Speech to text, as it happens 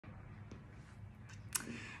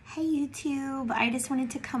Hey YouTube, I just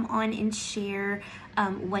wanted to come on and share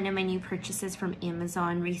one of my new purchases from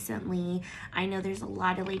Amazon recently. I know there's a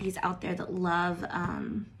lot of ladies out there that love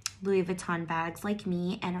Louis Vuitton bags like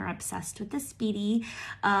me and are obsessed with the Speedy,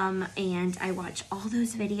 and I watch all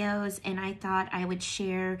those videos, and I thought I would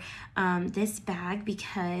share this bag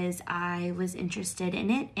because I was interested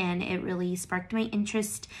in it and it really sparked my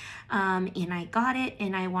interest, and I got it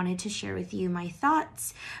and I wanted to share with you my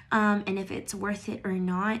thoughts and if it's worth it or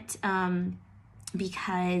not,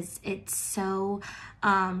 because it's so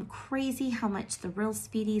crazy how much the real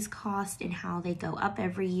Speedies cost and how they go up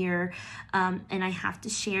every year. And I have to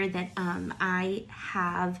share that I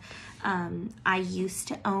used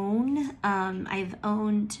to own, I've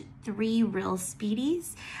owned 3 real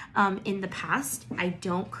Speedies in the past. I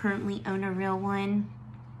don't currently own a real one,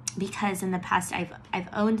 because in the past I've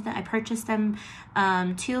owned that. I purchased them,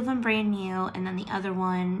 2 of them brand new and then the other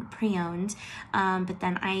one pre-owned, but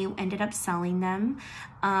then I ended up selling them,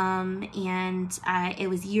 and it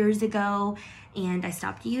was years ago and I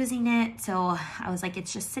stopped using it, so I was like,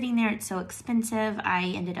 it's just sitting there, it's so expensive.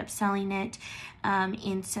 I ended up selling it,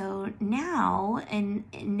 and so now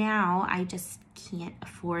I just can't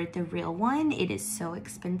afford the real one. It is so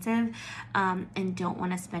expensive, and don't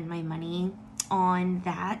want to spend my money on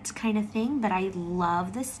that kind of thing, but I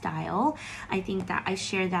love the style. I think that I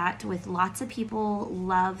share that with lots of people.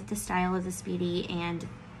 Love the style of the Speedy and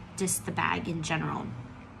just the bag in general.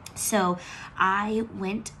 So I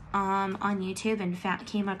went on YouTube and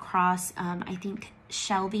came across I think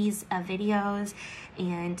Shelby's videos,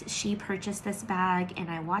 and she purchased this bag and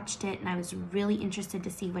I watched it and I was really interested to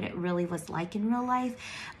see what it really was like in real life,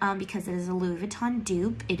 because it is a Louis Vuitton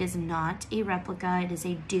dupe. It is not a replica, it is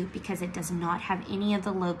a dupe because it does not have any of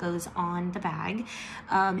the logos on the bag,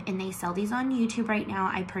 and they sell these on YouTube right now.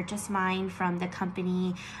 I purchased mine from the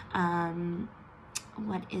company,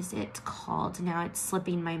 what is it called? Now it's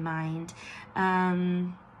slipping my mind.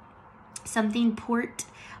 Something Port.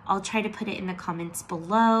 I'll try to put it in the comments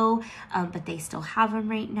below, but they still have them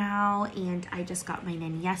right now, and I just got mine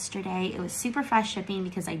in yesterday. It was super fast shipping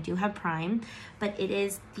because I do have Prime, but it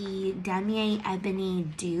is the Damier Ebony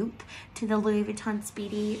dupe to the Louis Vuitton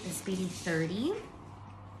Speedy, the Speedy 30.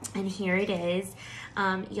 And here it is,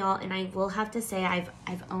 y'all, and I will have to say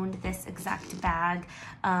I've owned this exact bag,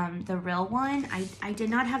 the real one. I did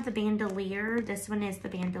not have the bandolier. This one is the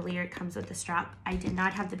bandolier. It comes with the strap. I did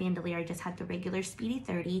not have the bandolier. I just had the regular Speedy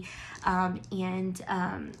 30, and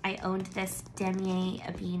I owned this Damier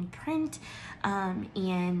Ebony print,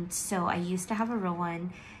 and so I used to have a real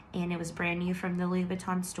one, and it was brand new from the Louis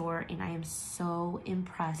Vuitton store, and I am so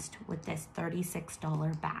impressed with this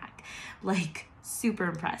 $36 bag. Like, super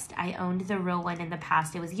impressed. I owned the real one in the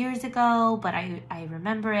past. It was years ago, but I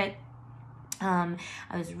remember it.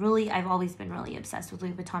 I've always been really obsessed with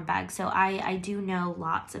Louis Vuitton bags, so I do know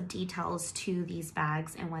lots of details to these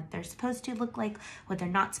bags and what they're supposed to look like, what they're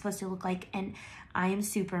not supposed to look like, and I am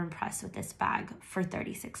super impressed with this bag for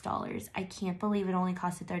 $36. I can't believe it only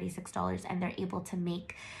costed $36, and they're able to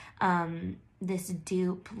make this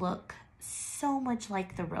dupe look so much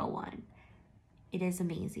like the real one. It is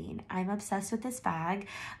amazing. I'm obsessed with this bag.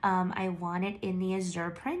 I want it in the azure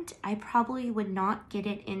print. I probably would not get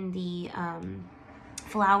it in the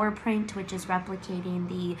flower print, which is replicating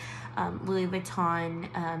the Louis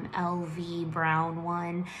Vuitton LV brown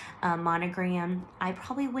one monogram. I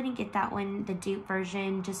probably wouldn't get that one, the dupe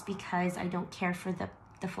version, just because I don't care for the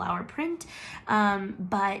flower print,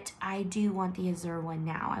 but I do want the azure one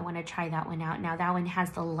now. I want to try that one out. Now that one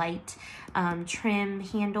has the light trim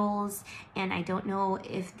handles, and I don't know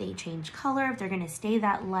if they change color, if they're going to stay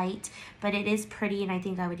that light, but it is pretty, and I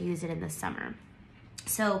think I would use it in the summer.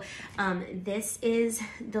 So this is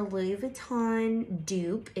the Louis Vuitton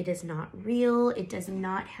dupe. It is not real. It does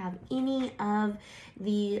not have any of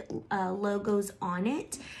the logos on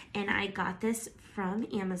it, and I got this from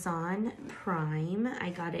Amazon Prime. I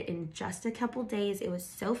got it in just a couple days. It was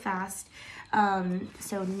so fast.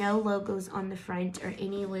 So no logos on the front or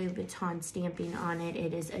any Louis Vuitton stamping on it.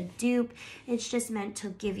 It is a dupe. It's just meant to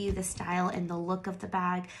give you the style and the look of the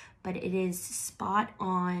bag, but it is spot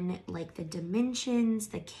on. Like, the dimensions,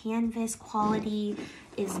 the canvas quality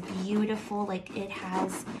is beautiful. Like, it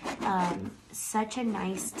has such a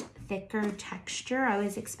nice thicker texture. I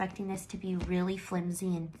was expecting this to be really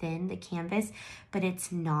flimsy and thin, the canvas, but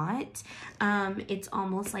it's not. It's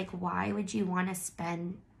almost like, why would you want to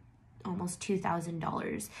spend almost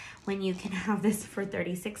 $2,000 when you can have this for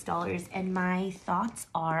 $36? And my thoughts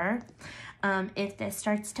are, if this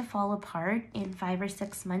starts to fall apart in 5 or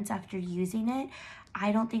 6 months after using it,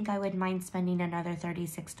 I don't think I would mind spending another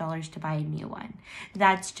 $36 to buy a new one.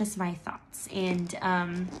 That's just my thoughts. And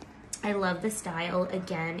I love the style.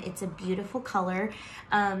 Again, it's a beautiful color.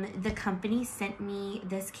 The company sent me,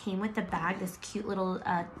 this came with the bag, this cute little,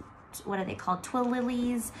 what are they called?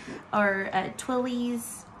 Twillies or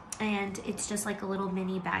twillies. And it's just like a little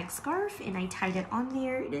mini bag scarf, and I tied it on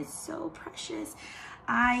there. It is so precious.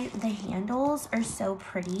 The handles are so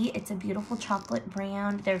pretty. It's a beautiful chocolate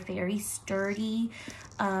brown. They're very sturdy.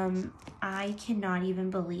 I cannot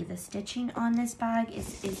even believe the stitching on this bag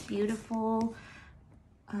is beautiful.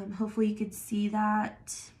 Hopefully you could see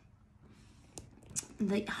that.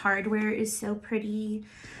 The hardware is so pretty.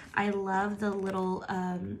 I love the little,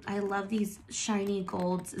 I love these shiny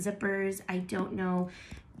gold zippers. I don't know,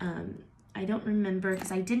 I don't remember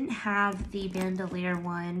because I didn't have the bandolier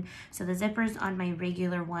one. So the zippers on my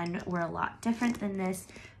regular one were a lot different than this,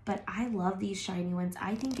 but I love these shiny ones.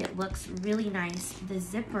 I think it looks really nice. The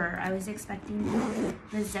zipper, I was expecting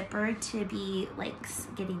the zipper to be like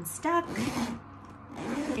getting stuck.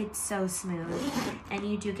 It's so smooth. And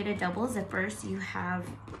you do get a double zipper, so you have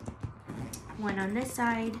one on this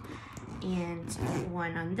side and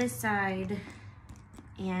one on this side.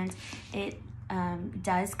 And it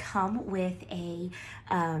does come with a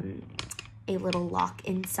little lock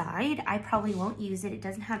inside. I probably won't use it. It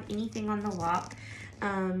doesn't have anything on the lock,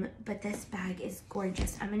 but this bag is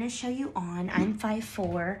gorgeous. I'm gonna show you on. I'm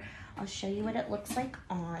 5'4". I'll show you what it looks like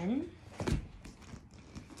on.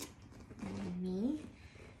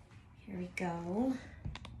 Here we go.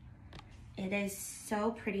 It is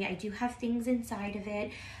so pretty. I do have things inside of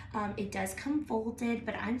it. It does come folded,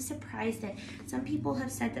 but I'm surprised that some people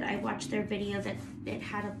have said that I watched their video that it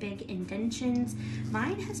had a big indentions.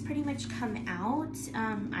 Mine has pretty much come out.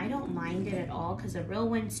 I don't mind it at all because the real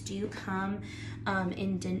ones do come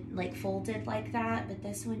like folded like that, but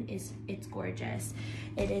this one it's gorgeous.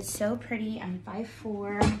 It is so pretty. I'm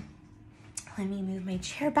 5'4". Let me move my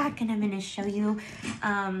chair back and I'm going to show you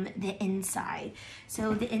the inside.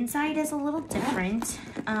 So the inside is a little different,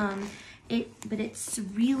 but it's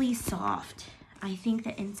really soft. I think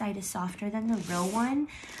the inside is softer than the real one.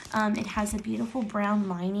 It has a beautiful brown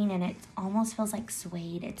lining and it almost feels like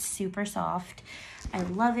suede. It's super soft. I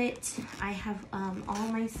love it. I have all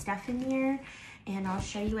my stuff in there, and I'll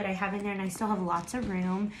show you what I have in there, and I still have lots of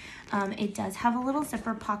room. It does have a little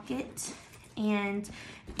zipper pocket. And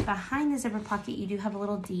behind the zipper pocket, you do have a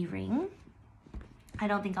little D-ring. I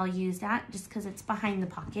don't think I'll use that just because it's behind the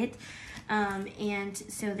pocket. And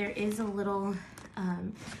so there is a little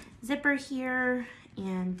zipper here.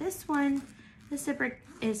 And this one, the zipper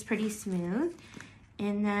is pretty smooth.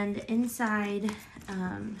 And then the inside,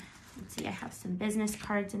 let's see, I have some business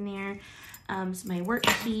cards in there, some my work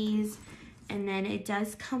keys. And then it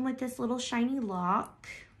does come with this little shiny lock.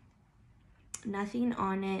 Nothing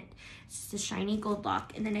on it, it's just a shiny gold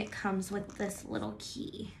lock, and then it comes with this little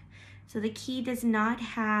key. So the key does not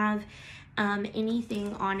have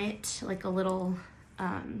anything on it, like a little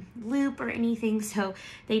loop or anything, so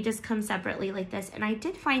they just come separately like this. And I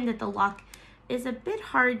did find that the lock is a bit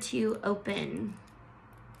hard to open.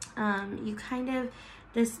 You kind of,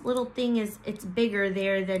 this little thing it's bigger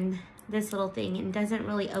there than this little thing and doesn't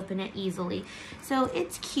really open it easily. So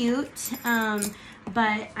it's cute,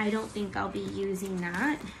 but I don't think I'll be using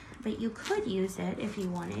that, but you could use it if you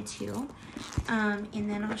wanted to. And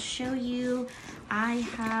then I'll show you, I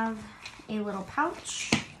have a little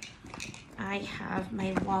pouch. I have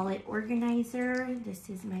my wallet organizer. This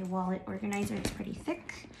is my wallet organizer. It's pretty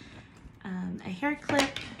thick. A hair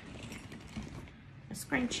clip, a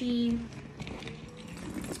scrunchie,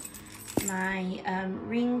 my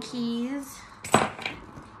ring keys,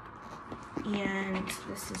 and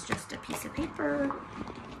this is just a piece of paper.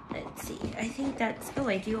 Let's see, I think that's, oh,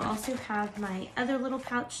 I do also have my other little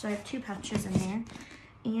pouch, so I have 2 pouches in there,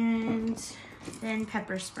 and then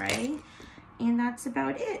pepper spray, and that's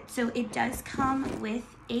about it. So it does come with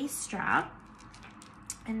a strap,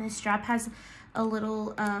 and the strap has a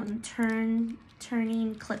little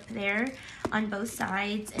turning clip there on both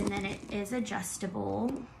sides, and then it is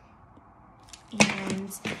adjustable. And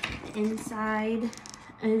the inside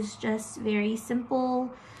is just very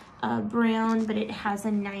simple, brown, but it has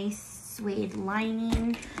a nice suede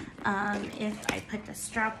lining. If I put the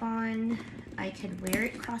strap on, I could wear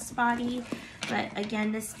it crossbody. But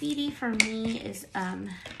again, the Speedy for me is a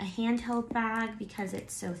handheld bag because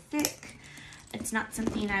it's so thick. It's not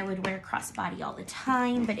something I would wear crossbody all the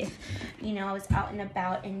time, but if, you know, I was out and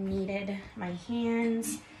about and needed my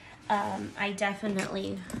hands, I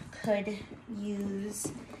definitely could use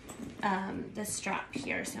the strap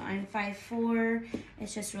here. So I'm 5'4",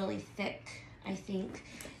 it's just really thick I think.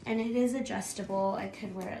 And it is adjustable. I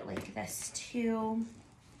could wear it like this too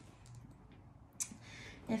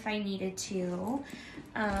if I needed to.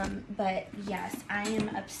 But yes, I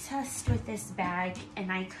am obsessed with this bag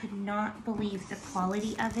and I could not believe the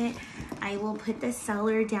quality of it. I will put the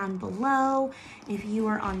seller down below. If you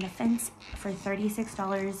are on the fence for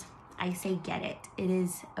 $36, I say get it. It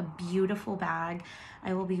is a beautiful bag.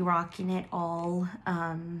 I will be rocking it all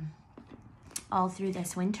through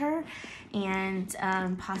this winter, and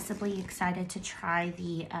possibly excited to try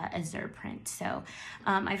the azure print. So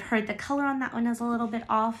I've heard the color on that one is a little bit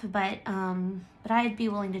off, but I'd be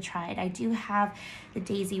willing to try it. I do have the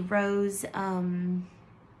Daisy Rose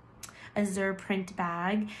azure print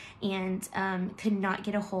bag, and could not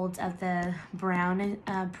get a hold of the brown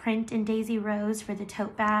print in Daisy Rose for the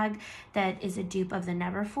tote bag that is a dupe of the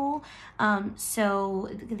Neverfull. So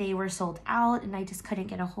they were sold out and I just couldn't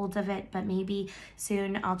get a hold of it, but maybe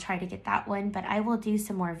soon I'll try to get that one. But I will do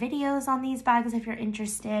some more videos on these bags if you're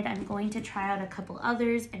interested. I'm going to try out a couple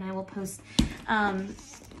others, and I will post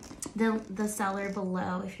the seller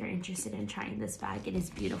below if you're interested in trying this bag. It is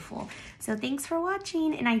beautiful. So thanks for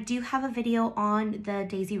watching, and I do have a video on the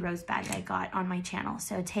Daisy Rose bag I got on my channel,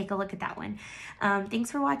 so take a look at that one.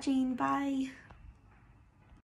 Thanks for watching. Bye.